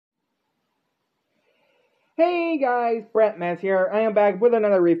Hey guys, Brett Mess here. I am back with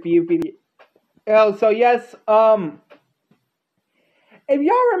another review video. So yes, if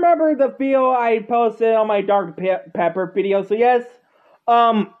y'all remember the video I posted on my Dark Pepper video, so yes,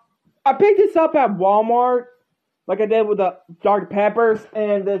 I picked this up at Walmart, like I did with the Dark Peppers,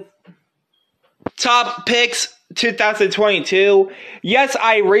 and this Top Picks 2022. Yes,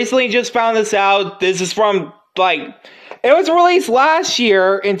 I recently just found this out. This is from, it was released last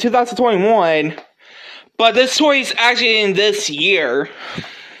year in 2021. But this toy is actually in this year.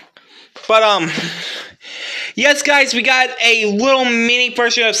 But, yes, guys, we got a little mini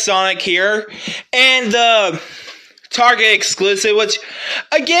version of Sonic here. And the Target exclusive, which,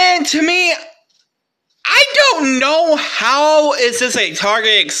 again, to me, I don't know how is this a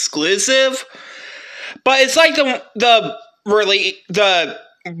Target exclusive. But it's like the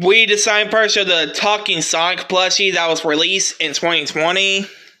Wii design version of the Talking Sonic plushie that was released in 2020.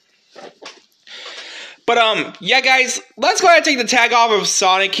 But, yeah, guys, let's go ahead and take the tag off of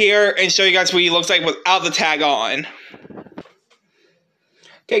Sonic here and show you guys what he looks like without the tag on.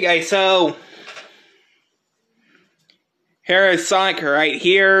 Okay, guys, so here is Sonic right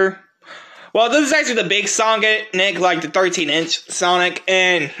here. Well, this is actually the big Sonic, like the 13-inch Sonic,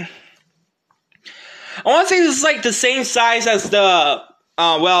 and I want to say this is like the same size as the,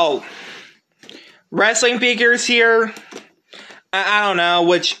 wrestling figures here. I don't know,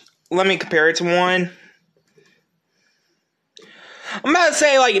 let me compare it to one. I'm about to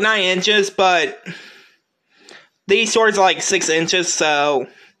say like 9 inches, but these swords are like 6 inches, so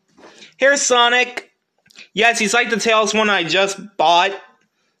here's Sonic. Yes, he's like the Tails one I just bought a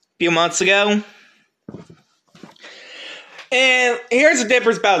few months ago. And here's the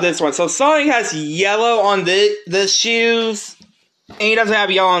difference about this one. So Sonic has yellow on this shoes, and he doesn't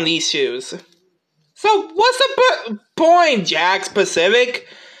have yellow on these shoes. So what's the point, Jakks Pacific?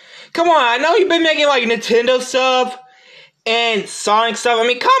 Come on, I know you've been making like Nintendo stuff and Sonic stuff. I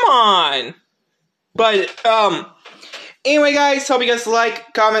mean, come on. But, anyway, guys, hope you guys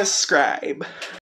like, comment, subscribe.